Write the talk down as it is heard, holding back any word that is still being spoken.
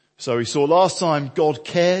So we saw last time God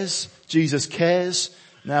cares, Jesus cares.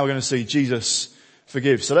 Now we're going to see Jesus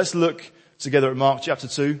forgives. So let's look together at Mark chapter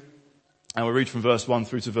 2 and we'll read from verse 1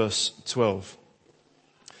 through to verse 12.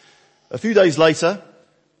 A few days later,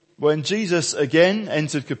 when Jesus again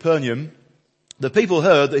entered Capernaum, the people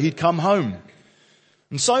heard that he'd come home.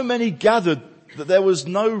 And so many gathered that there was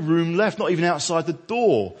no room left, not even outside the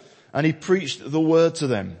door. And he preached the word to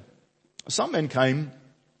them. Some men came,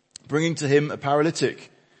 bringing to him a paralytic,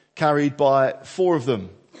 carried by 4 of them.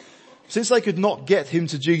 Since they could not get him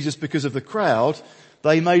to Jesus because of the crowd,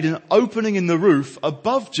 they made an opening in the roof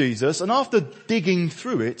above Jesus, and after digging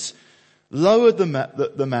through it, lowered the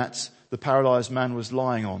mat the paralyzed man was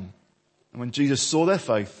lying on. And when Jesus saw their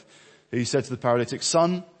faith, he said to the paralytic,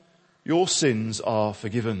 "Son, your sins are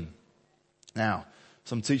forgiven." Now,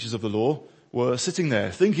 some teachers of the law were sitting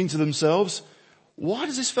there thinking to themselves, "Why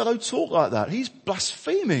does this fellow talk like that? He's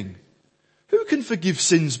blaspheming. Who can forgive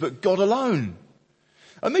sins but God alone?"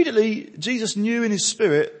 Immediately, Jesus knew in his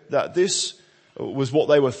spirit that this was what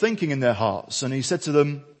they were thinking in their hearts. And he said to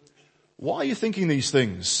them, "Why are you thinking these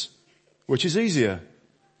things? Which is easier,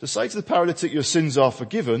 to say to the paralytic, 'Your sins are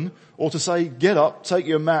forgiven,' or to say, 'Get up, take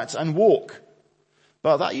your mat and walk'?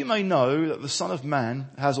 But that you may know that the Son of Man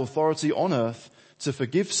has authority on earth to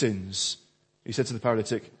forgive sins." He said to the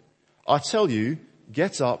paralytic, "I tell you,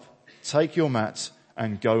 get up, take your mat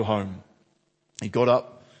and go home." He got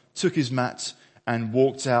up, took his mat and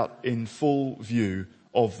walked out in full view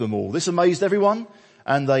of them all. This amazed everyone,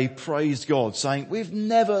 and they praised God, saying, "We've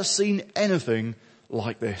never seen anything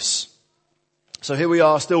like this." So here we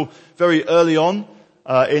are, still very early on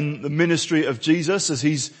in the ministry of Jesus, as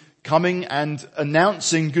he's coming and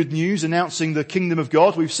announcing good news, announcing the kingdom of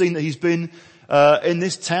God. We've seen that he's been in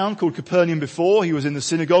this town called Capernaum before. He was in the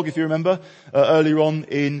synagogue, if you remember, earlier on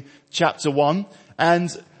in chapter 1. And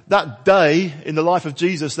that day in the life of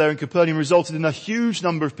Jesus there in Capernaum resulted in a huge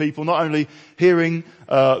number of people not only hearing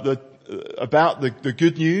about the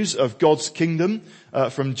good news of God's kingdom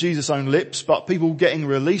from Jesus' own lips, but people getting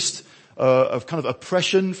released of kind of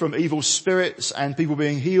oppression from evil spirits and people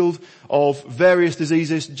being healed of various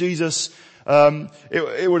diseases. Jesus,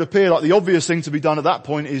 it would appear like the obvious thing to be done at that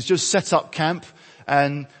point is just set up camp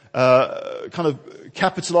and kind of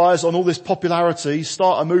capitalize on all this popularity,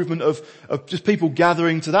 start a movement of just people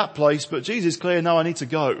gathering to that place. But Jesus is clear, "No, I need to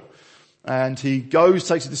go." And he goes,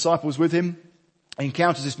 takes his disciples with him,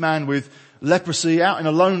 encounters this man with leprosy out in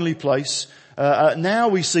a lonely place. Now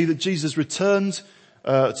we see that Jesus returned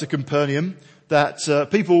to Capernaum, that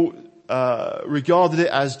people regarded it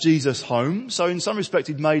as Jesus' home. So in some respect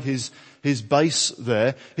he'd made his base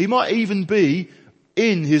there. He might even be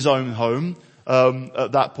in his own home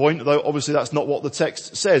at that point, though obviously that's not what the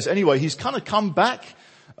text says. Anyway, he's kind of come back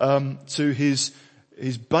to his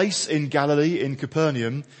base in Galilee, in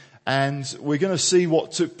Capernaum, and we're going to see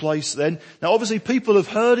what took place then. Now obviously people have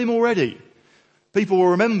heard him already. People will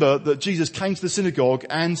remember that Jesus came to the synagogue,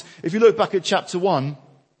 and if you look back at chapter 1,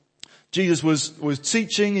 Jesus was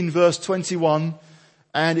teaching in verse 21,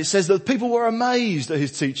 and it says that people were amazed at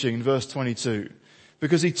his teaching in verse 22,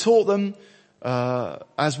 because he taught them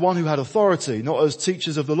as one who had authority, not as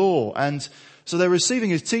teachers of the law. And so they're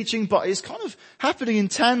receiving his teaching, but it's kind of happening in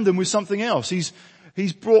tandem with something else.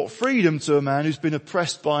 He's brought freedom to a man who's been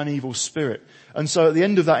oppressed by an evil spirit. And so at the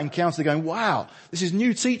end of that encounter, they're going, "Wow, this is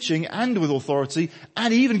new teaching and with authority,"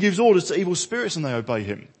 and he even gives orders to evil spirits and they obey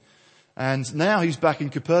him. And now he's back in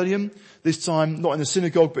Capernaum, this time not in the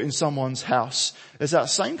synagogue but in someone's house. There's that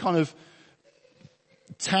same kind of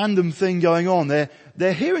tandem thing going on.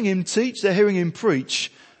 They're hearing him teach, they're hearing him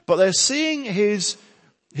preach, but they're seeing his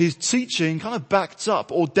teaching kind of backed up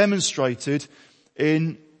or demonstrated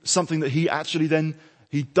in something that he actually then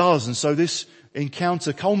he does. And so this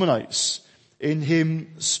encounter culminates in him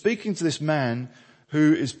speaking to this man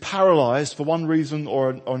who is paralyzed for one reason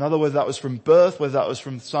or another, whether that was from birth, whether that was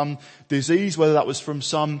from some disease, whether that was from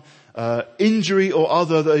some injury or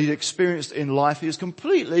other that he'd experienced in life. He is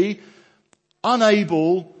completely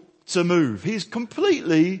unable to move. He's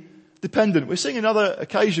completely dependent. We're seeing another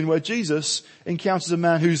occasion where Jesus encounters a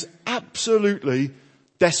man who's absolutely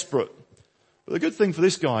desperate. But the good thing for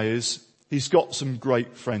this guy is he's got some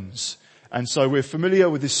great friends. And so we're familiar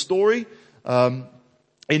with this story.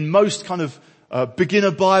 In most kind of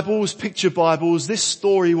beginner Bibles, picture Bibles, this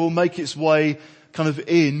story will make its way kind of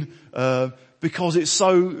in because it's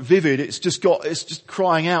so vivid. It's just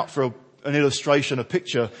crying out for an illustration, a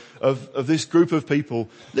picture of this group of people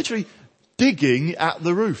literally digging at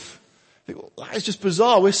the roof. That is just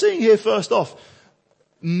bizarre. We're seeing here first off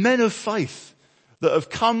men of faith that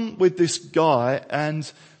have come with this guy and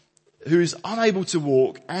who is unable to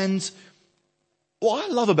walk, and what I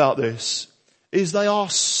love about this is they are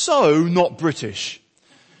so not British.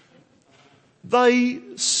 They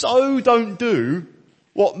so don't do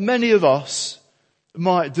what many of us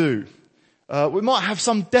might do. We might have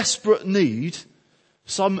some desperate need,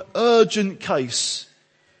 some urgent case,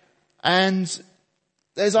 and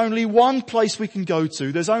there's only one place we can go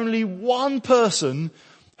to. There's only one person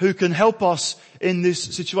who can help us in this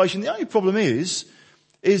situation. The only problem is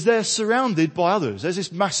they're surrounded by others. There's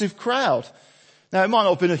this massive crowd. Now, it might not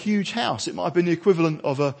have been a huge house. It might have been the equivalent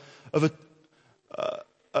of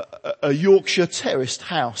a Yorkshire terraced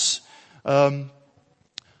house.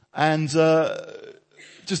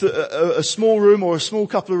 Just a small room or a small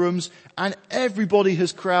couple of rooms, and everybody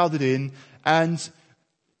has crowded in, and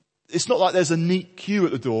it's not like there's a neat queue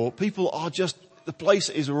at the door. People are just, the place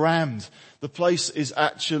is rammed. The place is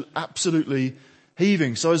absolutely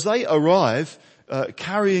heaving. So as they arrive,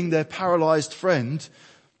 carrying their paralyzed friend,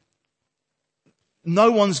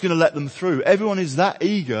 no one's going to let them through. Everyone is that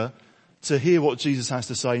eager to hear what Jesus has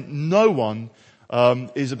to say. No one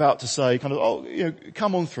is about to say, kind of,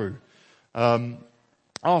 come on through.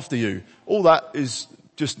 After you. All that is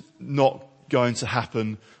just not going to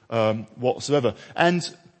happen whatsoever. And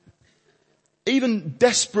even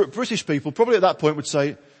desperate British people probably at that point would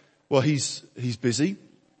say, well, he's busy.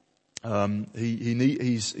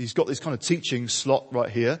 He's got this kind of teaching slot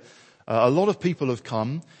right here. A lot of people have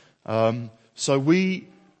come. So we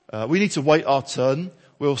need to wait our turn.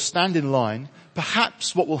 We'll stand in line.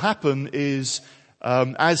 Perhaps what will happen is,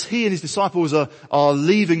 as he and his disciples are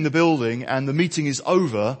leaving the building and the meeting is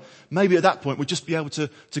over, maybe at that point we'll just be able to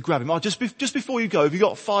grab him. Oh, just before you go, have you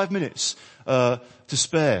got 5 minutes to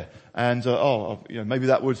spare? And maybe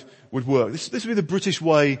that would work. This would be the British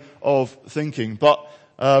way of thinking, but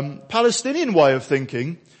Palestinian way of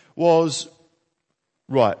thinking was,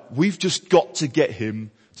 right, we've just got to get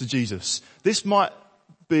him to Jesus. This might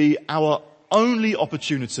be our only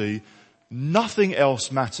opportunity. Nothing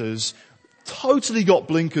else matters. Totally got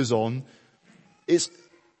blinkers on.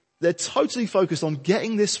 They're totally focused on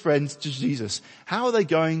getting this friend to Jesus. How are they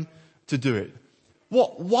going to do it?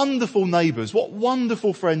 What wonderful neighbours, what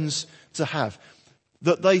wonderful friends to have,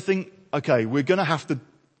 that they think, okay, we're going to have to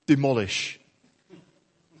demolish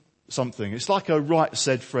something. It's like a Right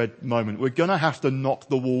Said Fred moment. We're going to have to knock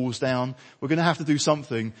the walls down. We're going to have to do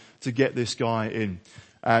something to get this guy in.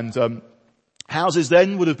 And houses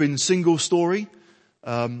then would have been single story.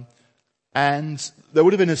 And there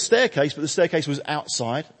would have been a staircase, but the staircase was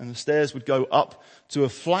outside, and the stairs would go up to a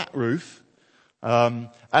flat roof. And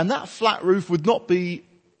that flat roof would not be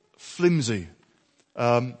flimsy.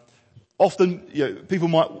 Often, people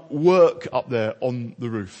might work up there on the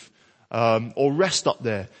roof, or rest up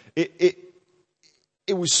there. It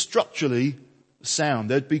was structurally sound.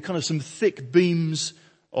 There'd be kind of some thick beams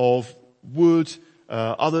of wood,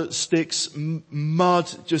 other sticks, mud,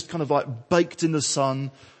 just kind of like baked in the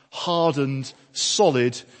sun, hardened,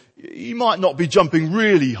 solid. You might not be jumping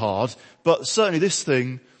really hard, but certainly this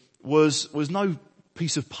thing was no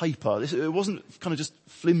piece of paper. It wasn't kind of just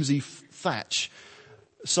flimsy thatch.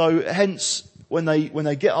 So hence, when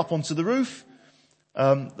they get up onto the roof,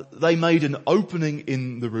 they made an opening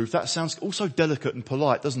in the roof. That sounds also delicate and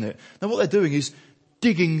polite, doesn't it? Now what they're doing is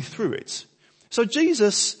digging through it. So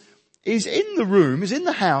Jesus is in the room, is in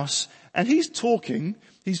the house, and he's talking.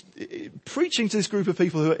 He's preaching to this group of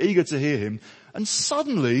people who are eager to hear him. And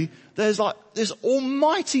suddenly there's like this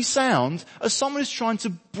almighty sound as someone is trying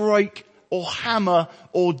to break or hammer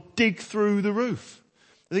or dig through the roof.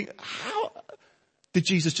 I think, how did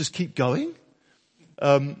Jesus just keep going?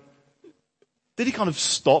 Did he kind of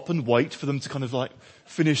stop and wait for them to kind of like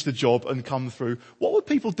finish the job and come through? What were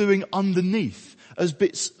people doing underneath as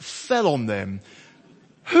bits fell on them?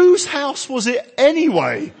 Whose house was it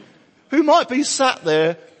anyway? Who might be sat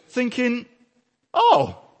there thinking,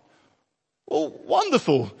 oh, well,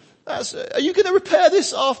 wonderful. Are you going to repair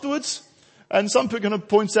this afterwards? And some people are going to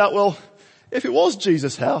point out, well, if it was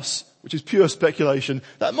Jesus' house, which is pure speculation,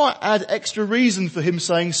 that might add extra reason for him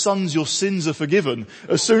saying, sons, your sins are forgiven,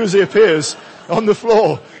 as soon as he appears on the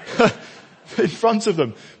floor in front of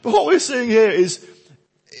them. But what we're seeing here is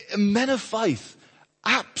men of faith,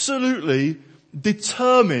 absolutely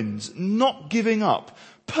determined, not giving up,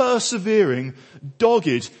 persevering,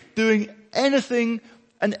 dogged, doing anything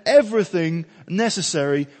and everything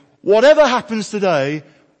necessary. Whatever happens today,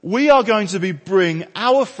 we are going to bring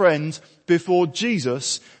our friend before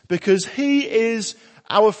Jesus, because he is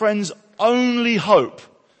our friend's only hope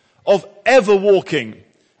of ever walking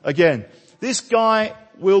again. This guy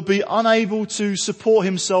will be unable to support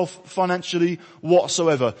himself financially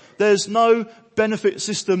whatsoever. There's no benefit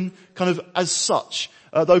system kind of as such,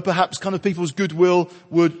 though perhaps kind of people's goodwill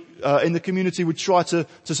would, in the community would try to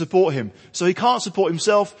support him. So he can't support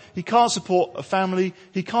himself, he can't support a family,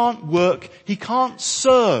 he can't work, he can't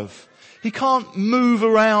serve, he can't move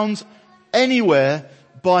around anywhere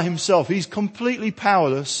by himself. He's completely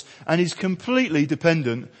powerless and he's completely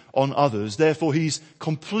dependent on others. Therefore he's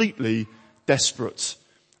completely desperate.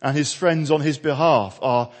 And his friends on his behalf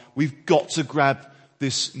are, we've got to grab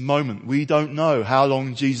this moment. We don't know how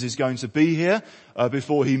long Jesus is going to be here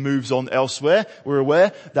before he moves on elsewhere. We're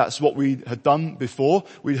aware that's what we had done before.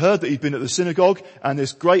 We'd heard that he'd been at the synagogue and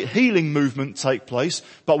this great healing movement take place,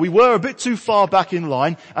 but we were a bit too far back in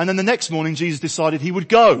line, and then the next morning Jesus decided he would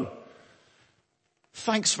go.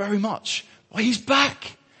 Thanks very much. Well, he's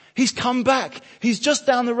back. He's come back. He's just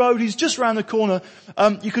down the road. He's just round the corner.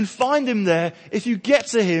 You can find him there. If you get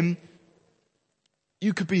to him,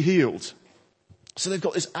 you could be healed. So they've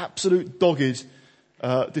got this absolute dogged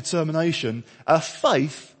determination, a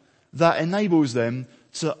faith that enables them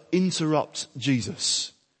to interrupt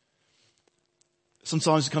Jesus.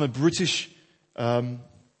 Sometimes kind of British or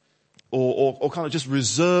kind of just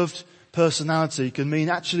reserved personality can mean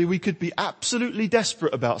actually we could be absolutely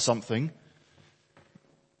desperate about something,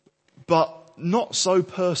 but not so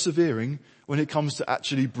persevering when it comes to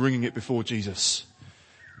actually bringing it before Jesus.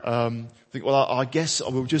 Think, well, I guess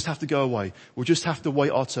we'll just have to go away. We'll just have to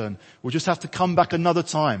wait our turn. We'll just have to come back another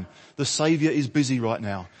time. The Saviour is busy right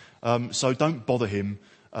now. So don't bother him.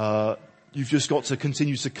 You've just got to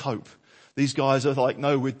continue to cope. These guys are like,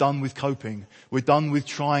 no, we're done with coping. We're done with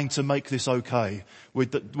trying to make this okay. We're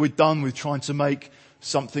done with trying to make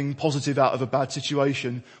something positive out of a bad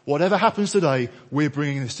situation. Whatever happens today, we're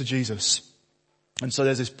bringing this to Jesus. And so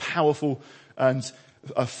there's this powerful and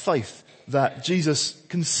a faith that Jesus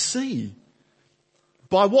can see.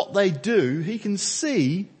 By what they do, he can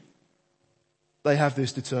see they have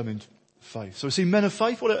this determined faith. So we see men of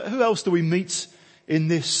faith. Who else do we meet in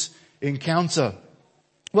this encounter?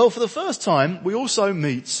 Well, for the first time, we also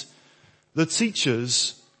meet the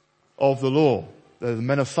teachers of the law. They're the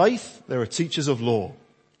men of faith. They're teachers of law.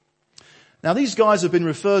 Now, these guys have been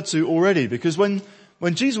referred to already because when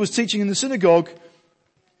Jesus was teaching in the synagogue,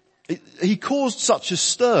 he caused such a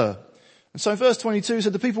stir. And so in verse 22 it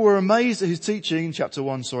said the people were amazed at his teaching. In chapter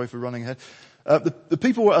 1, sorry for running ahead. The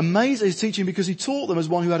people were amazed at his teaching because he taught them as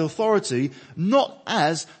one who had authority, not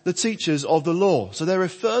as the teachers of the law. So they're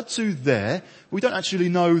referred to there. We don't actually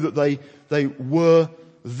know that they were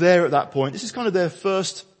there at that point. This is kind of their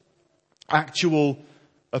first actual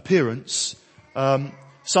appearance.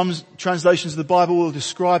 Some translations of the Bible will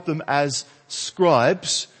describe them as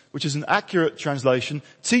scribes, which is an accurate translation.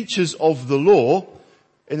 Teachers of the law,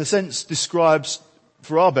 in a sense, describes,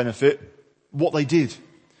 for our benefit, what they did.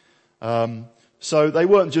 So they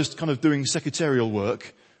weren't just kind of doing secretarial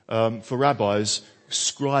work for rabbis,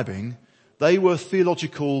 scribing. They were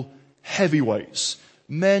theological heavyweights,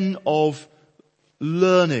 men of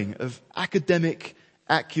learning, of academic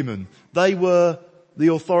acumen. They were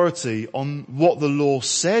the authority on what the law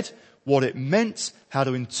said, what it meant, how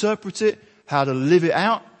to interpret it, how to live it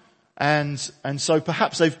out. And so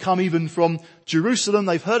perhaps they've come even from Jerusalem.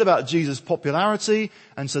 They've heard about Jesus' popularity.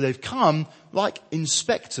 And so they've come like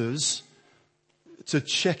inspectors to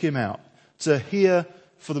check him out, to hear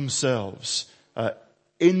for themselves,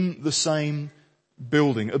 in the same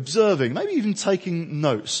building, observing, maybe even taking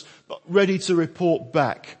notes, but ready to report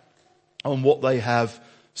back on what they have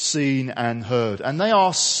seen and heard. And they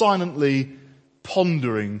are silently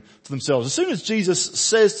pondering to themselves. As soon as Jesus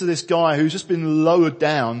says to this guy who's just been lowered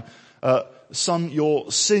down, son,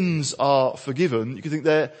 your sins are forgiven, you can think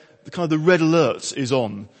the kind of the red alert is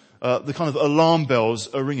on. The kind of alarm bells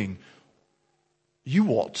are ringing. You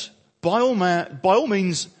what? By all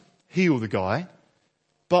means, heal the guy.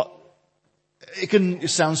 But it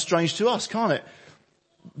sound strange to us, can't it?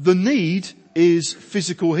 The need is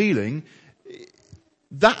physical healing.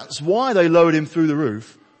 That's why they lowered him through the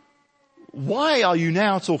roof. Why are you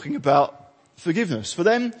now talking about forgiveness? For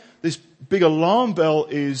them, this big alarm bell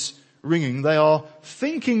is ringing. They are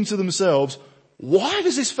thinking to themselves, why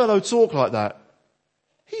does this fellow talk like that?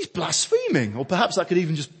 He's blaspheming. Or perhaps that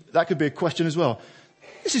could be a question as well.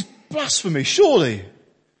 This is blasphemy, surely.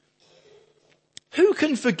 Who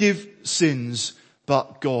can forgive sins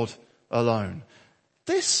but God alone?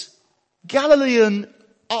 This Galilean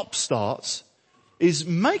upstart is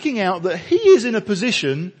making out that he is in a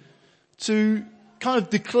position to kind of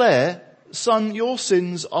declare, son, your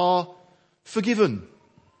sins are forgiven.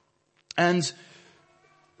 And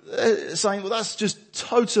saying, well, that's just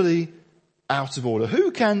totally out of order.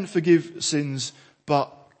 Who can forgive sins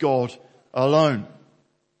but God alone?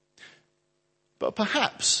 But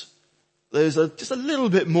perhaps there's just a little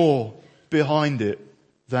bit more behind it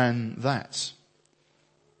than that.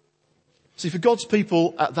 See, for God's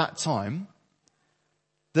people at that time,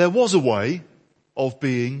 there was a way of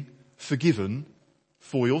being forgiven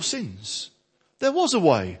for your sins. There was a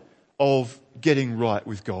way of getting right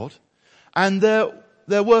with God. And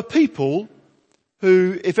there were people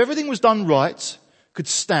who, if everything was done right, could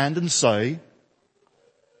stand and say,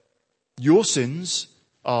 your sins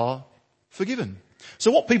are forgiven. So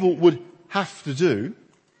what people would have to do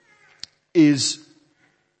is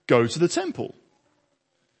go to the temple.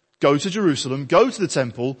 Go to Jerusalem, go to the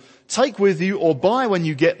temple, take with you or buy when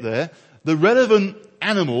you get there the relevant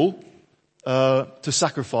animal to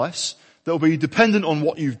sacrifice that will be dependent on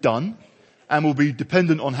what you've done and will be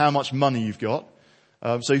dependent on how much money you've got.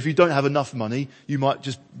 So if you don't have enough money, you might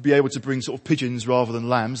just be able to bring sort of pigeons rather than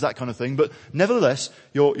lambs, that kind of thing. But nevertheless,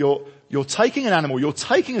 you're taking an animal, you're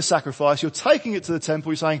taking a sacrifice, you're taking it to the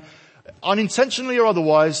temple, you're saying, unintentionally or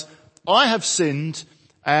otherwise, I have sinned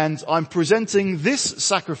and I'm presenting this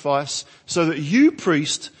sacrifice so that you,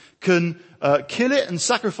 priest, can kill it and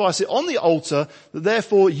sacrifice it on the altar, that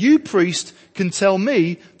therefore you, priest, can tell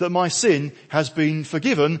me that my sin has been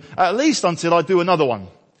forgiven, at least until I do another one.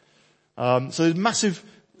 So there's a massive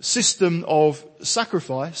system of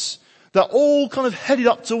sacrifice that all kind of headed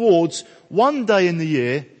up towards one day in the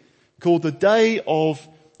year called the Day of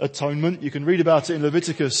Atonement. You can read about it in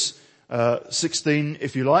Leviticus 16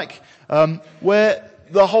 if you like, where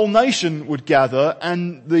the whole nation would gather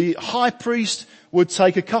and the high priest would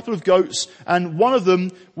take a couple of goats and one of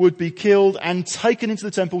them would be killed and taken into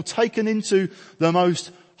the temple, taken into the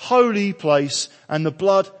most holy place and the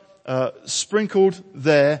blood sprinkled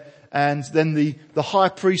there. And then the high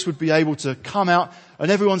priest would be able to come out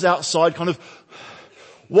and everyone's outside kind of,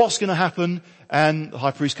 what's going to happen? And the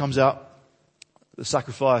high priest comes out. The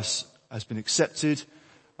sacrifice has been accepted.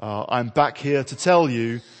 I'm back here to tell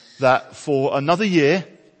you that for another year,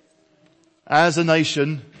 as a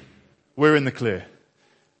nation, we're in the clear.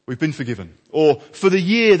 We've been forgiven. Or for the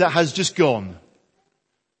year that has just gone,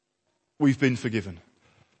 we've been forgiven.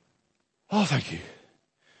 Oh, thank you.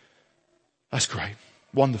 That's great.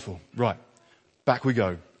 Wonderful. Right. Back we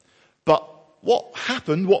go. But what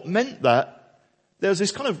happened, what meant that, there was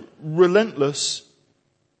this kind of relentless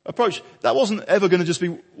approach. That wasn't ever going to just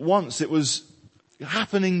be once. It was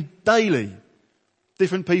happening daily.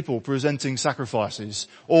 Different people presenting sacrifices.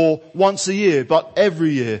 Or once a year, but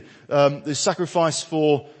every year. There's sacrifice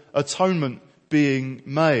for atonement being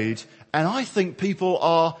made. And I think people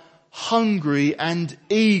are hungry and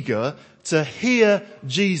eager to hear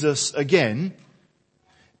Jesus again,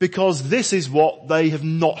 because this is what they have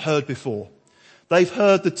not heard before. They've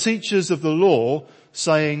heard the teachers of the law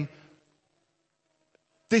saying,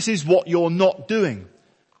 this is what you're not doing.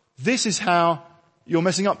 This is how you're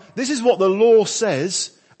messing up. This is what the law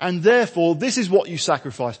says, and therefore this is what you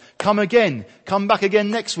sacrifice. Come again. Come back again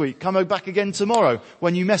next week. Come back again tomorrow.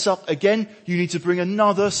 When you mess up again, you need to bring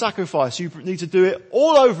another sacrifice. You need to do it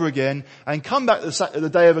all over again and come back to the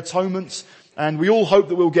Day of Atonement, and we all hope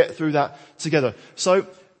that we'll get through that together. So,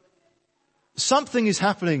 something is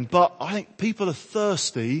happening, but I think people are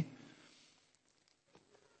thirsty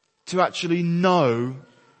to actually know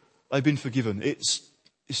they've been forgiven. It's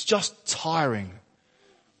just tiring.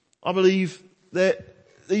 I believe that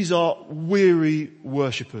these are weary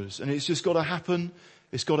worshippers, and it's just got to happen.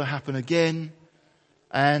 It's got to happen again.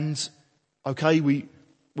 And okay,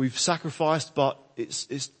 we've sacrificed, but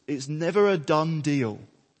it's never a done deal.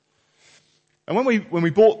 And when we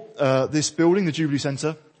bought this building, the Jubilee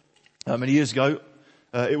Centre, many years ago,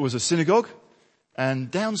 it was a synagogue, and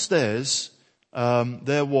downstairs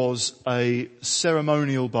there was a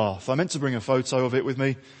ceremonial bath. I meant to bring a photo of it with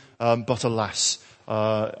me, but alas,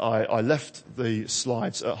 I left the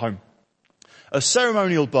slides at home. A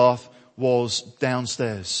ceremonial bath was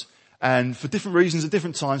downstairs, and for different reasons at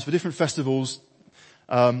different times, for different festivals,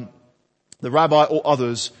 the rabbi or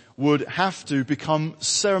others would have to become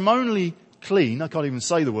ceremonially clean, I can't even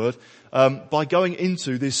say the word, by going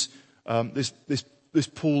into this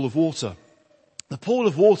pool of water. The pool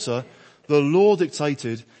of water, the law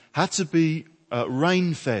dictated, had to be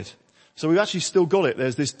rain-fed. So we've actually still got it.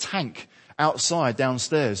 There's this tank outside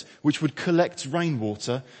downstairs which would collect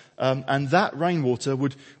rainwater, and that rainwater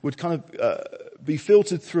would kind of be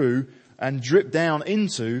filtered through and drip down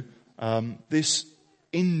into this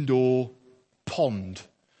indoor pond.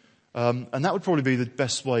 And that would probably be the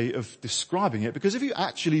best way of describing it, because if you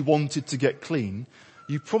actually wanted to get clean,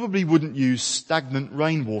 you probably wouldn't use stagnant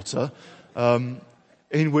rainwater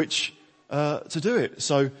in which to do it.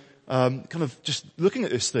 So kind of just looking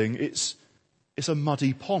at this thing, it's a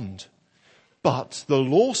muddy pond. But the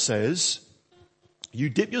law says you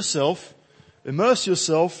dip yourself, immerse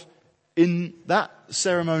yourself in that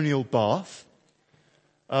ceremonial bath,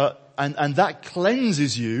 and that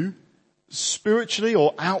cleanses you spiritually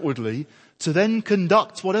or outwardly to then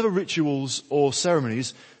conduct whatever rituals or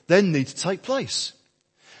ceremonies then need to take place.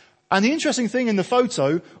 And the interesting thing in the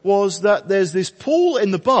photo was that there's this pool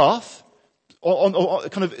in the bath, or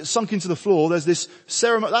kind of sunk into the floor. There's this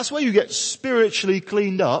ceremony. That's where you get spiritually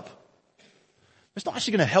cleaned up. It's not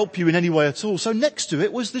actually going to help you in any way at all. So next to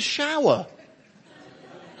it was the shower.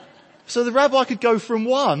 So the rabbi could go from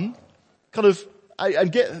one kind of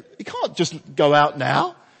and he can't just go out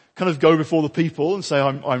now, kind of go before the people and say,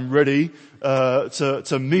 I'm ready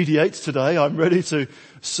to mediate today. I'm ready to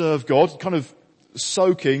serve God, kind of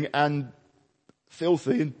soaking and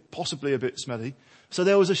filthy and possibly a bit smelly. So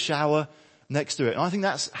there was a shower next to it. And I think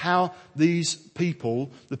that's how these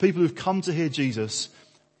people, the people who've come to hear Jesus,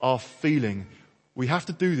 are feeling. We have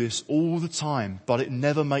to do this all the time, but it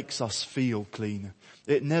never makes us feel clean.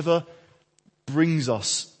 It never brings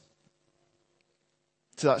us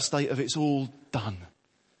to that state of it's all done.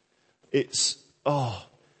 It's,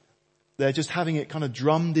 they're just having it kind of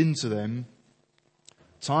drummed into them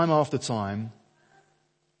time after time.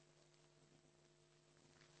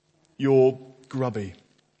 You're grubby.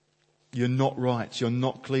 You're not right. You're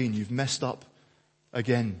not clean. You've messed up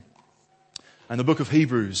again. And the book of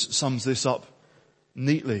Hebrews sums this up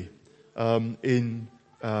neatly in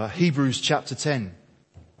Hebrews chapter 10.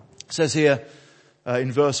 It says here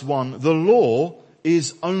in verse 1, the law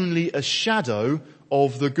is only a shadow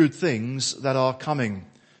of the good things that are coming,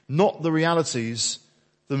 not the realities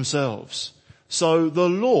themselves. So the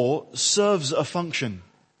law serves a function.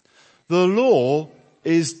 The law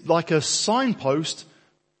is like a signpost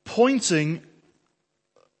pointing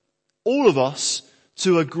all of us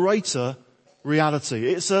to a greater reality.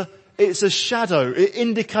 It's a shadow. It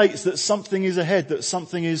indicates that something is ahead, that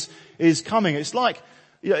something is coming. It's like,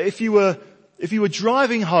 if you were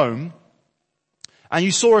driving home and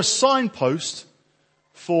you saw a signpost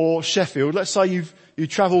for Sheffield, let's say you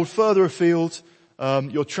travelled further afield,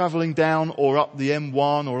 you're travelling down or up the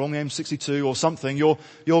M1 or along the M62 or something,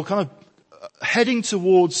 you're kind of heading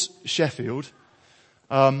towards Sheffield,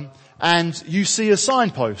 and you see a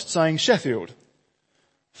signpost saying Sheffield,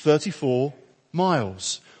 34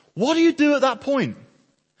 miles. What do you do at that point?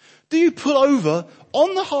 Do you pull over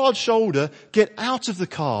on the hard shoulder, get out of the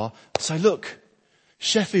car, say, look,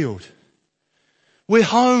 Sheffield, we're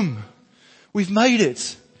home. We've made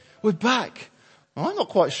it. We're back. I'm not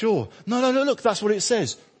quite sure. No, look, that's what it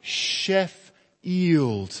says.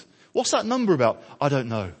 Sheffield. What's that number about? I don't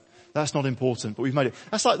know. That's not important, but we've made it.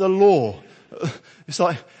 That's like the law. It's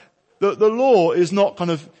like the law is not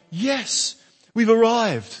kind of, yes, we've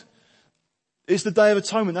arrived. It's the Day of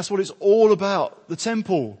Atonement. That's what it's all about. The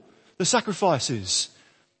temple, the sacrifices.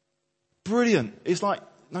 Brilliant. It's like,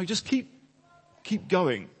 no, just keep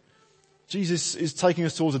going. Jesus is taking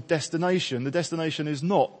us towards a destination. The destination is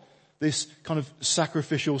not this kind of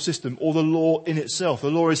sacrificial system or the law in itself. The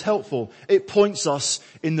law is helpful. It points us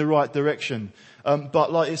in the right direction.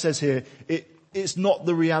 But like it says here, it's not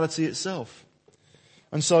the reality itself.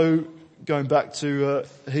 And so, going back to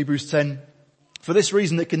Hebrews 10, for this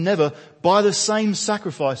reason it can never, by the same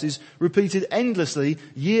sacrifices, repeated endlessly,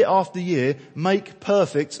 year after year, make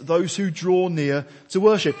perfect those who draw near to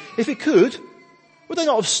worship. If it could, would they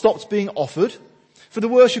not have stopped being offered? For the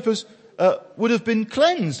worshippers would have been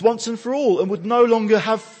cleansed once and for all and would no longer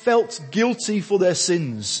have felt guilty for their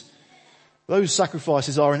sins. Those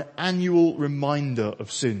sacrifices are an annual reminder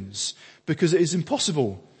of sins because it is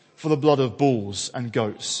impossible for the blood of bulls and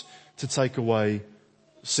goats to take away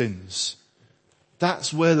sins.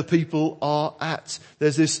 That's where the people are at.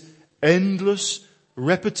 There's this endless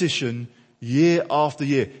repetition year after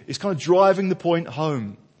year. It's kind of driving the point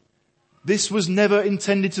home. This was never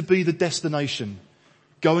intended to be the destination.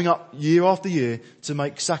 Going up year after year to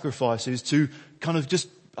make sacrifices, to kind of just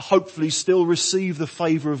hopefully still receive the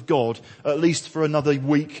favour of God, at least for another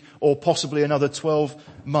week or possibly another 12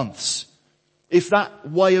 months. If that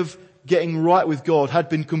way of getting right with God had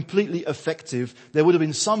been completely effective, there would have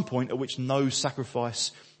been some point at which no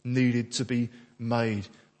sacrifice needed to be made.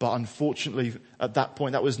 But unfortunately, at that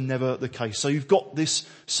point, that was never the case. So you've got this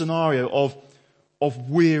scenario of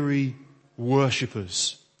weary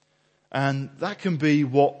worshippers. And that can be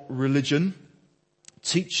what religion,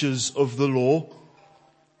 teachers of the law,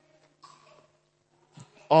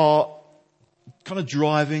 are kind of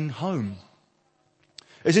driving home.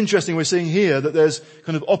 It's interesting, we're seeing here that there's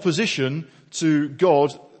kind of opposition to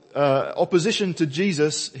God, opposition to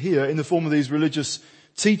Jesus here in the form of these religious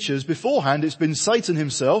teachers. Beforehand, it's been Satan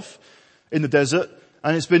himself in the desert,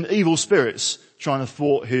 and it's been evil spirits trying to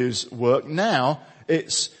thwart his work. Now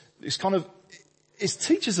it's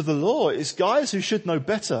teachers of the law. It's guys who should know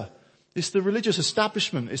better. It's the religious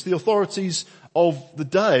establishment. It's the authorities of the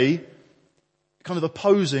day kind of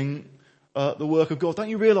opposing the work of God. Don't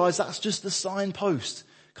you realize that's just the signpost?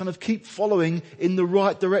 Kind of keep following in the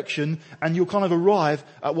right direction and you'll kind of arrive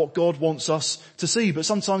at what God wants us to see. But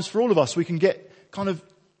sometimes for all of us, we can get kind of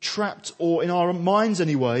trapped, or in our minds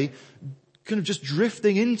anyway, kind of just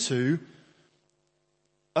drifting into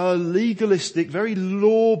a legalistic, very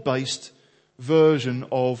law-based version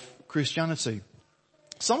of Christianity.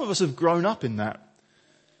 Some of us have grown up in that,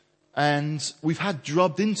 and we've had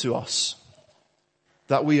drubbed into us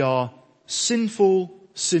that we are sinful,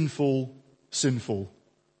 sinful, sinful.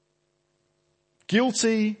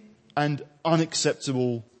 Guilty and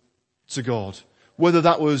unacceptable to God. Whether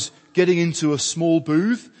that was getting into a small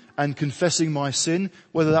booth and confessing my sin,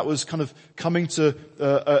 whether that was kind of coming to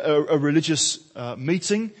a religious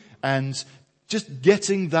meeting and just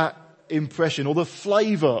getting that impression, or the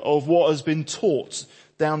flavour of what has been taught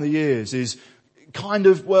down the years is kind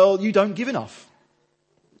of, well, you don't give enough.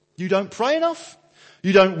 You don't pray enough.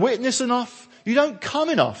 You don't witness enough. You don't come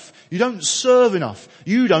enough. You don't serve enough.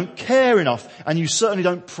 You don't care enough. And you certainly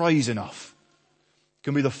don't praise enough. It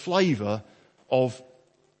can be the flavour of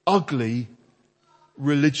ugly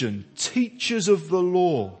religion. Teachers of the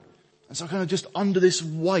law. And so kind of just under this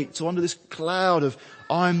weight, or under this cloud of,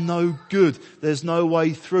 I'm no good. There's no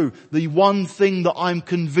way through. The one thing that I'm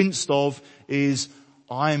convinced of is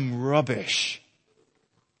I'm rubbish.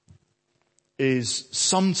 Is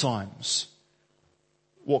sometimes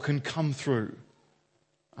what can come through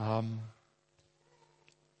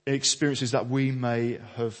experiences that we may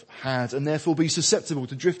have had, and therefore be susceptible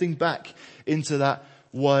to drifting back into that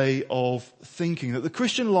way of thinking that the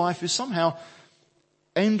Christian life is somehow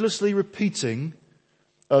endlessly repeating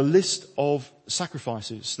a list of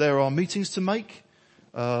sacrifices. There are meetings to make,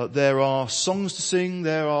 there are songs to sing,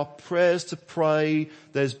 there are prayers to pray,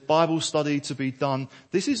 there's Bible study to be done.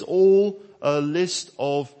 This is all a list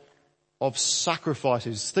of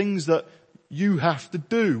sacrifices, things that you have to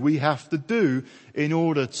do, we have to do in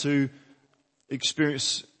order to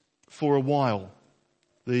experience for a while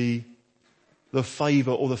the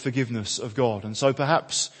favour or the forgiveness of God. And so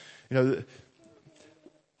perhaps,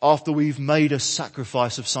 after we've made a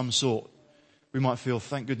sacrifice of some sort, we might feel,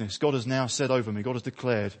 thank goodness, God has now said over me, God has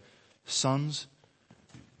declared, sons,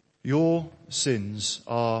 your sins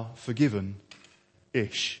are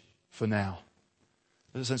forgiven-ish for now.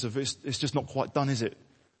 There's a sense of it's just not quite done, is it?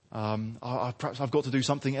 Perhaps I've got to do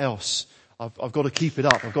something else. I've got to keep it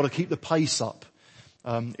up. I've got to keep the pace up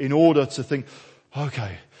in order to think,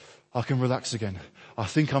 okay, I can relax again. I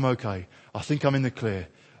think I'm okay. I think I'm in the clear,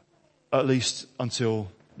 at least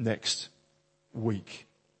until next week.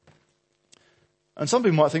 And some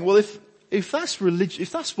people might think, well, if that's religion,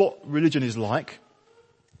 if that's what religion is like,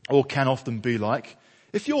 or can often be like,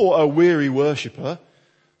 if you're a weary worshipper,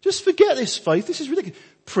 just forget this faith. This is ridiculous.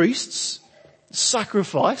 Priests,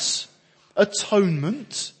 sacrifice,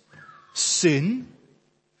 atonement, sin,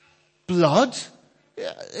 blood.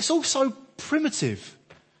 It's all so primitive.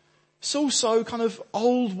 It's all so kind of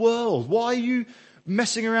old world. Why are you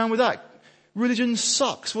messing around with that? Religion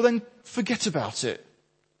sucks. Well, then forget about it.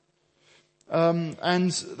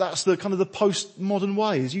 And that's the kind of the postmodern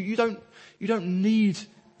way. Is you don't need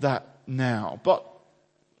that now. But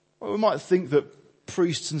we might think that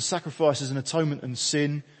priests and sacrifices and atonement and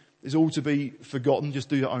sin is all to be forgotten. Just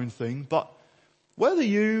do your own thing. But whether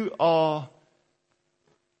you are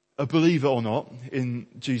a believer or not in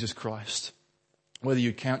Jesus Christ, whether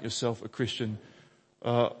you count yourself a Christian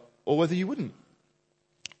or whether you wouldn't,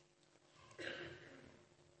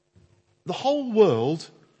 the whole world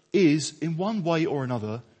is, in one way or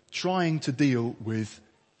another, trying to deal with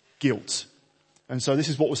guilt. And so this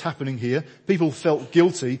is what was happening here. People felt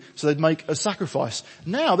guilty, so they'd make a sacrifice.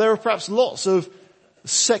 Now there are perhaps lots of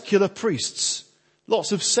secular priests,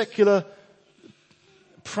 lots of secular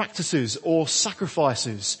practices or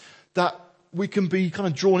sacrifices that we can be kind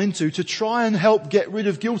of drawn into to try and help get rid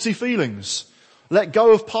of guilty feelings. Let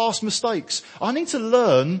go of past mistakes. I need to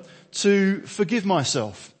learn to forgive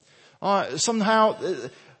myself. Perhaps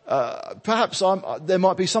there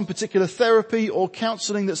might be some particular therapy or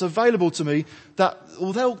counselling that's available to me that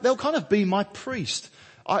they'll kind of be my priest.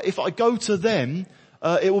 If I go to them,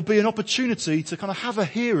 it will be an opportunity to kind of have a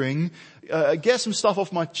hearing, get some stuff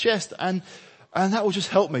off my chest, and that will just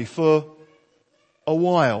help me for a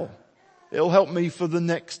while. It'll help me for the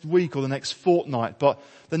next week or the next fortnight, but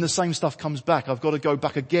then the same stuff comes back. I've got to go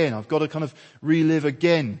back again. I've got to kind of relive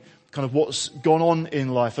again kind of what's gone on in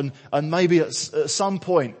life. And maybe at some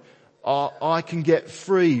point, I can get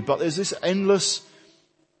free, but there's this endless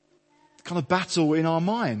kind of battle in our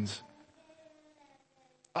mind.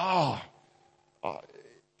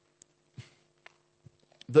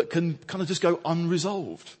 That can kind of just go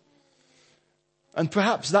unresolved. And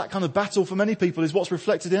perhaps that kind of battle for many people is what's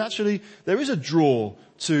reflected in actually there is a draw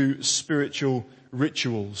to spiritual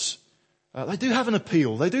rituals. They do have an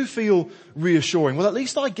appeal. They do feel reassuring. Well, at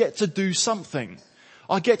least I get to do something.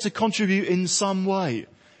 I get to contribute in some way.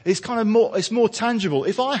 It's more tangible.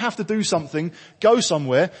 If I have to do something, go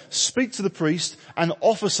somewhere, speak to the priest and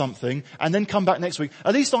offer something and then come back next week,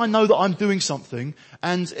 at least I know that I'm doing something,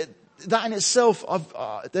 and that in itself,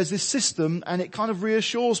 there's this system and it kind of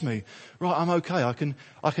reassures me. Right, I'm okay. I can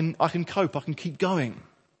cope. I can keep going.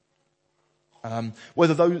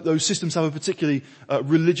 Whether those systems have a particularly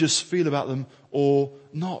religious feel about them or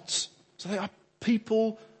not. So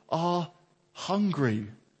people are hungry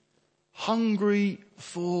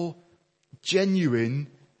for genuine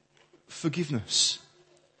forgiveness,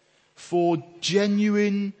 for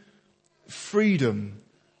genuine freedom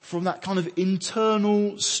from that kind of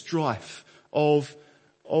internal strife of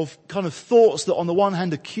kind of thoughts that on the one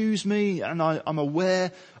hand accuse me, and I'm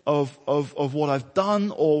aware of what I've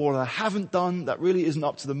done or what I haven't done that really isn't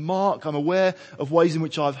up to the mark. I'm aware of ways in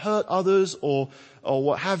which I've hurt others or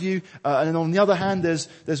what have you. And then on the other hand,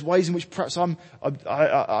 there's ways in which perhaps I'm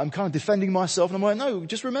kind of defending myself, and I'm like, no,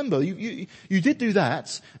 just remember, you did do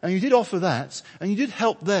that, and you did offer that, and you did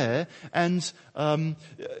help there, and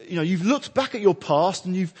you've looked back at your past,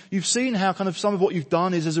 and you've seen how kind of some of what you've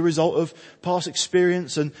done is as a result of past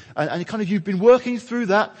experience, and kind of you've been working through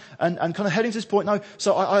that, and kind of heading to this point. No,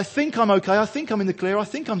 so I think I'm okay. I think I'm in the clear. I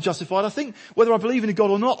think I'm justified. I think whether I believe in a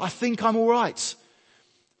God or not, I think I'm all right.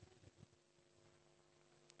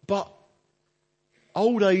 But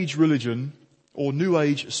old age religion or new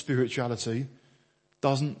age spirituality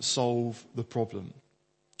doesn't solve the problem.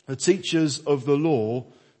 The teachers of the law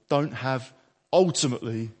don't have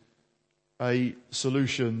ultimately a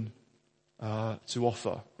solution to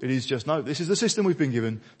offer. It is just, no, this is the system we've been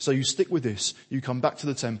given, so you stick with this. You come back to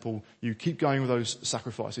the temple. You keep going with those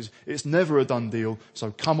sacrifices. It's never a done deal,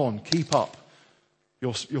 so come on, keep up.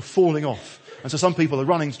 You're falling off. And so some people are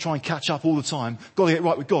running to try and catch up all the time. Got to get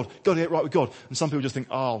right with God. Got to get right with God. And some people just think,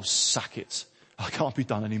 oh, sack it. I can't be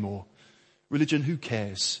done anymore. Religion, who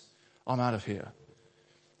cares? I'm out of here.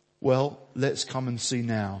 Well, let's come and see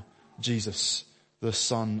now Jesus, the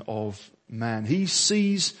Son of Man. He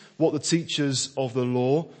sees what the teachers of the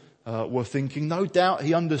law were thinking. No doubt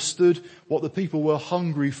he understood what the people were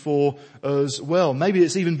hungry for as well. Maybe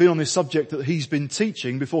it's even been on this subject that he's been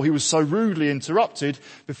teaching before he was so rudely interrupted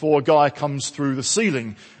before a guy comes through the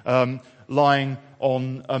ceiling, lying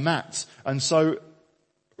on a mat. And so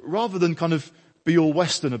rather than kind of be all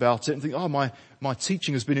Western about it and think, oh, my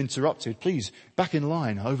teaching has been interrupted, please back in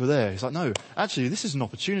line over there. He's like, no, actually this is an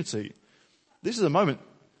opportunity. This is a moment.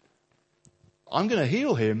 I'm going to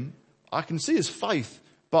heal him. I can see his faith,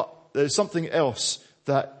 but there's something else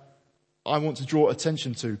that I want to draw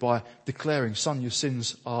attention to by declaring, son, your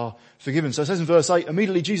sins are forgiven. So it says in verse 8,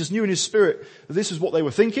 immediately Jesus knew in his spirit that this is what they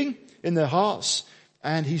were thinking in their hearts.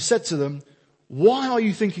 And he said to them, why are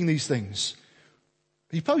you thinking these things?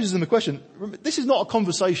 He poses them a question. This is not a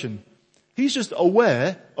conversation. He's just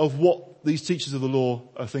aware of what these teachers of the law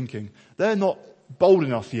are thinking. They're not bold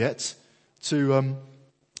enough yet to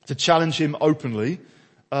challenge him openly.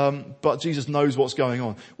 But Jesus knows what's going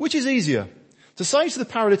on. Which is easier? To say to the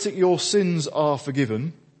paralytic, your sins are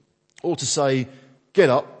forgiven, or to say, get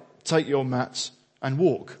up, take your mat and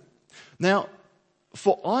walk. Now,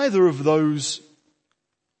 for either of those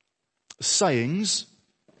sayings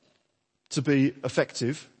to be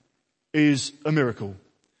effective is a miracle.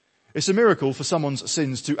 It's a miracle for someone's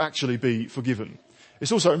sins to actually be forgiven.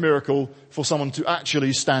 It's also a miracle for someone to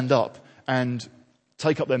actually stand up and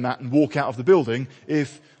take up their mat and walk out of the building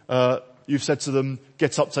if you've said to them,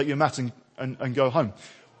 get up, take your mat and go home.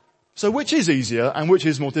 So which is easier and which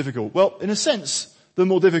is more difficult? Well, in a sense, the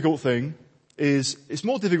more difficult thing is it's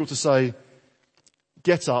more difficult to say,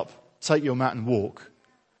 get up, take your mat and walk,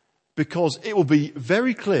 because it will be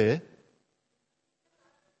very clear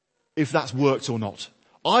if that's worked or not.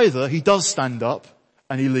 Either he does stand up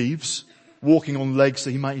and he leaves, walking on legs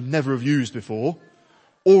that he may never have used before,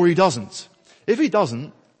 or he doesn't. If he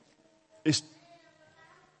doesn't,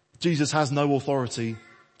 Jesus has no authority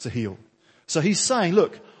to heal. So he's saying,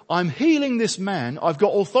 look, I'm healing this man. I've got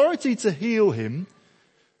authority to heal him.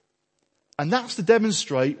 And that's to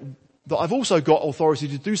demonstrate that I've also got authority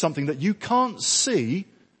to do something that you can't see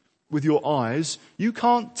with your eyes. You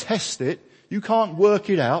can't test it. You can't work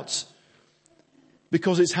it out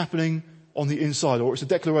because it's happening on the inside, or it's a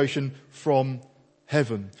declaration from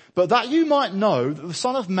heaven. But that you might know that the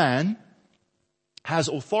Son of Man has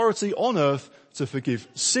authority on earth to forgive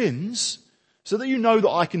sins, so that you know that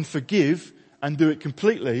I can forgive and do it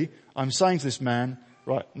completely. I'm saying to this man,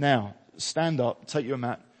 right now, stand up, take your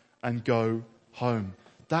mat and go home.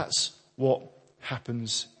 That's what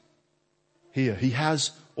happens here. He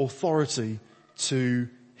has authority to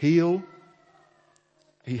heal,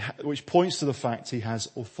 which points to the fact he has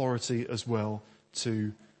authority as well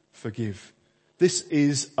to forgive. This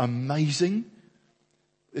is amazing.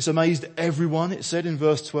 This amazed everyone, it said in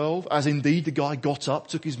verse 12, as indeed the guy got up,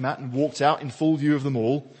 took his mat and walked out in full view of them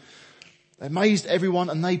all. It amazed everyone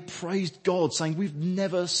and they praised God, saying, we've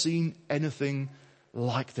never seen anything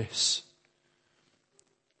like this.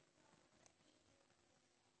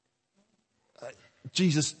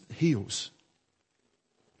 Jesus heals.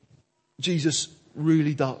 Jesus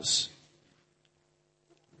really does.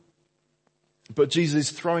 But Jesus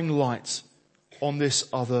is throwing light on this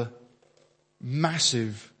other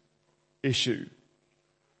massive issue.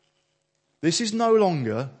 This is no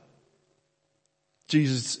longer,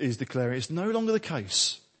 Jesus is declaring, it's no longer the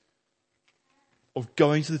case of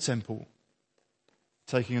going to the temple,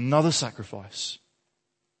 taking another sacrifice,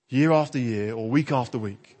 year after year or week after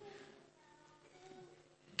week,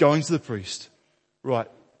 going to the priest, right,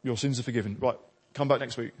 your sins are forgiven. Right, come back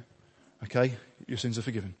next week. Okay, your sins are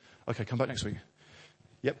forgiven. Okay, come back next week.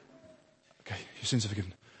 Yep. Okay, your sins are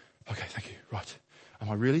forgiven. Okay, thank you. Right. Am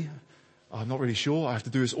I really? I'm not really sure. I have to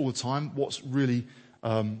do this all the time. What's really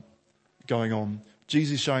going on?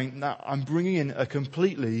 Jesus is showing, now I'm bringing in a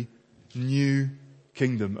completely new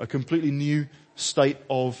kingdom, a completely new state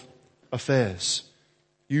of affairs.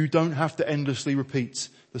 You don't have to endlessly repeat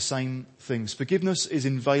the same things. Forgiveness is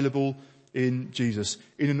available in Jesus.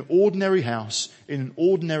 In an ordinary house, in an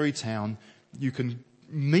ordinary town, you can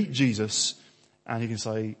meet Jesus and he can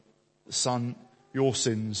say, son, your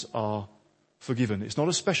sins are forgiven. It's not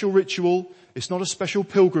a special ritual. It's not a special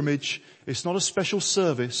pilgrimage. It's not a special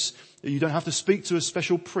service. You don't have to speak to a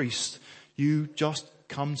special priest. You just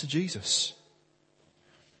come to Jesus.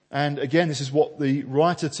 And again, this is what the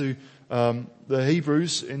writer to the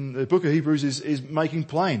Hebrews, in the book of Hebrews, is making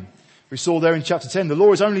plain. We saw there in chapter 10, the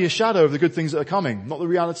law is only a shadow of the good things that are coming, not the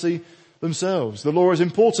reality themselves. The law is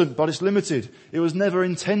important, but it's limited. It was never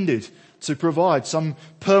intended to provide some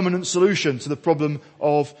permanent solution to the problem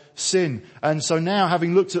of sin. And so now,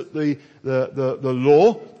 having looked at the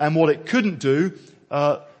law and what it couldn't do,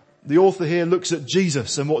 the author here looks at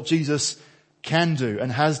Jesus and what Jesus can do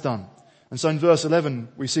and has done. And so in verse 11,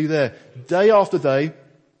 we see there, day after day,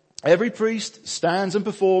 every priest stands and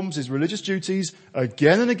performs his religious duties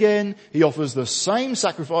again and again. He offers the same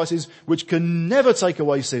sacrifices which can never take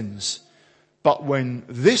away sins. But when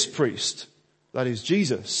this priest, that is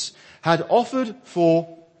Jesus, had offered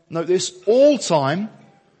for, note this, all time,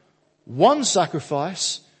 one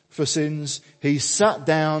sacrifice for sins, he sat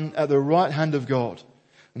down at the right hand of God.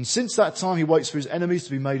 And since that time he waits for his enemies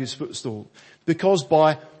to be made his footstool. Because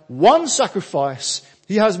by one sacrifice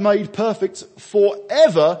he has made perfect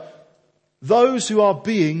forever those who are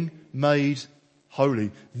being made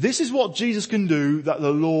holy. This is what Jesus can do that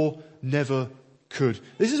the law never could.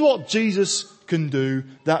 This is what Jesus can do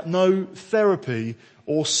that no therapy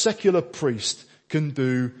or secular priest can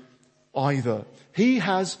do either. He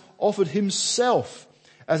has offered himself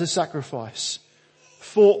as a sacrifice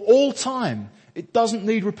for all time. It doesn't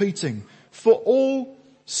need repeating. For all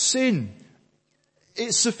sin.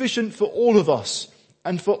 It's sufficient for all of us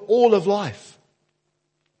and for all of life.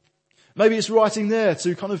 Maybe it's writing there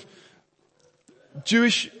to kind of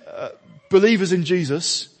Jewish believers in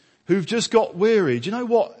Jesus who've just got weary. Do you know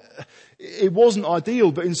what? It wasn't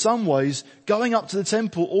ideal, but in some ways, going up to the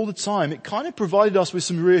temple all the time, it kind of provided us with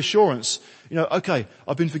some reassurance. You know, okay,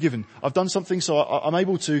 I've been forgiven. I've done something, so I'm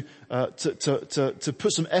able to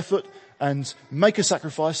put some effort and make a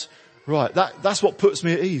sacrifice. Right, that's what puts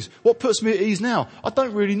me at ease. What puts me at ease now? I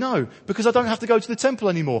don't really know, because I don't have to go to the temple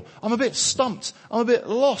anymore. I'm a bit stumped. I'm a bit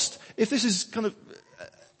lost. If this is kind of,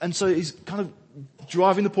 and so he's kind of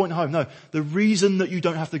driving the point home. No, the reason that you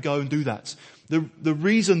don't have to go and do that, the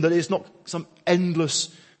reason that it's not some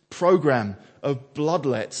endless program of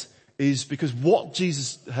bloodlet is because what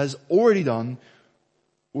Jesus has already done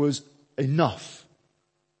was enough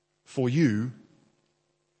for you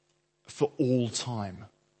for all time.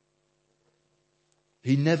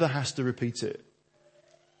 He never has to repeat it.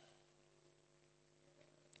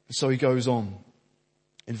 So he goes on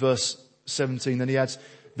in verse 17, then he adds,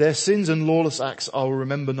 Their sins and lawless acts I will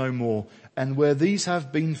remember no more. And where these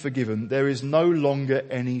have been forgiven, there is no longer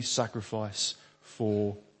any sacrifice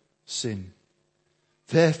for sin.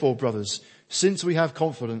 Therefore, brothers, since we have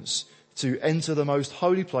confidence to enter the most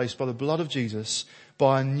holy place by the blood of Jesus,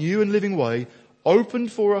 by a new and living way,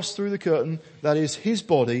 opened for us through the curtain, that is his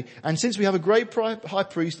body, and since we have a great high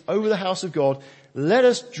priest over the house of God, let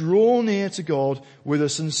us draw near to God with a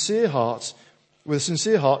sincere heart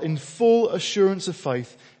in full assurance of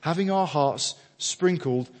faith, having our hearts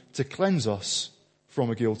sprinkled to cleanse us from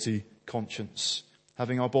a guilty conscience,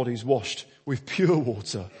 having our bodies washed with pure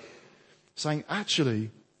water. Saying, actually,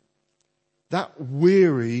 that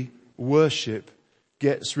weary worship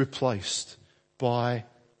gets replaced by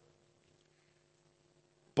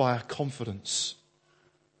a confidence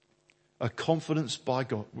by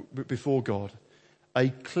God, before God, a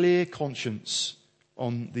clear conscience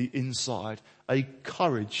on the inside, a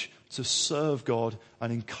courage to serve God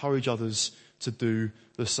and encourage others to do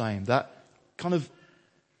the same. That kind of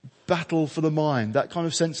battle for the mind, that kind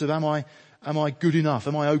of sense of am I good enough?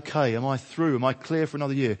 Am I okay? Am I through? Am I clear for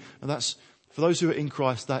another year? Now that's, for those who are in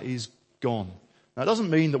Christ, that is gone. Now it doesn't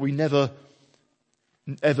mean that we never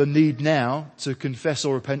ever need now to confess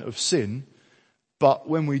or repent of sin. But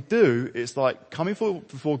when we do, it's like coming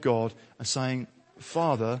before God and saying,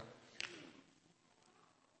 Father,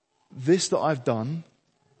 this that I've done,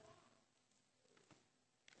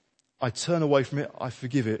 I turn away from it, I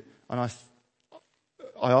forgive it, and I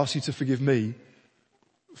ask you to forgive me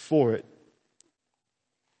for it.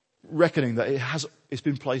 Reckoning that it's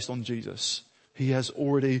been placed on Jesus. He has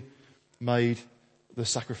already made the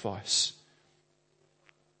sacrifice.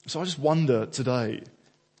 So I just wonder today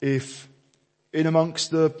if in amongst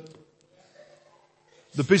the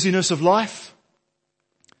busyness of life,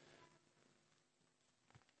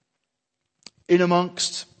 in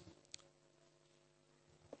amongst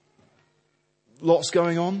lots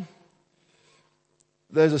going on,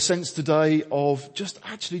 there's a sense today of just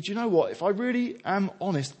actually, do you know what? If I really am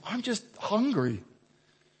honest, I'm just hungry.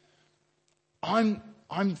 I'm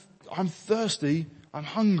thirsty. I'm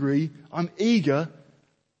hungry. I'm eager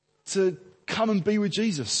to come and be with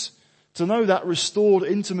Jesus, to know that restored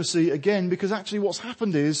intimacy again, because actually what's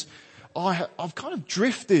happened is I've kind of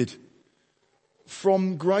drifted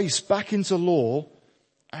from grace back into law,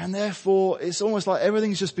 and therefore it's almost like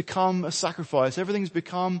everything's just become a sacrifice. Everything's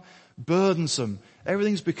become burdensome.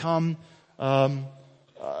 Everything's become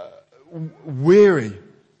weary.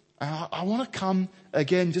 And I want to come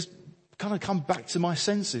again, just kind of come back to my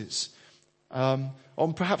senses.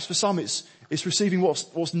 Or perhaps for some it's receiving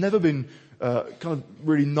what's never been kind of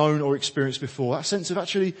really known or experienced before. That sense of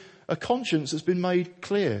actually a conscience that's been made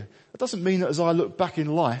clear. That doesn't mean that as I look back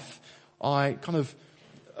in life, I kind of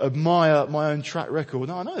admire my own track record.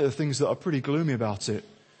 Now I know there are things that are pretty gloomy about it.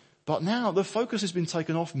 But now the focus has been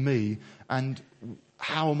taken off me and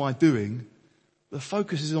how am I doing? The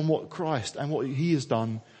focus is on what Christ and what he has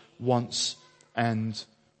done once and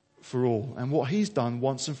for all. And what he's done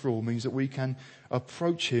once and for all means that we can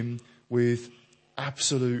approach him with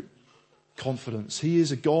absolute confidence. He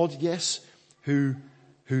is a God, yes, who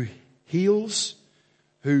heals,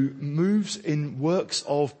 who moves in works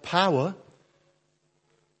of power,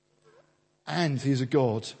 and he is a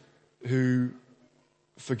God who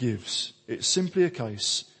forgives. It's simply a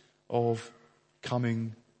case of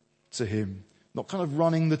coming to him, not kind of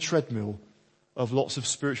running the treadmill of lots of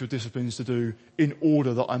spiritual disciplines to do in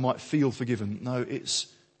order that I might feel forgiven. No, it's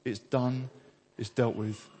done, it's dealt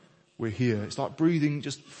with, we're here. It's like breathing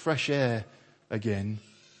just fresh air again.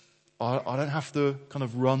 I don't have to kind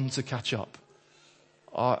of run to catch up.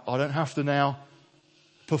 I don't have to now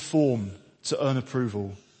perform to earn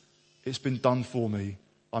approval. It's been done for me.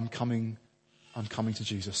 I'm coming to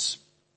Jesus.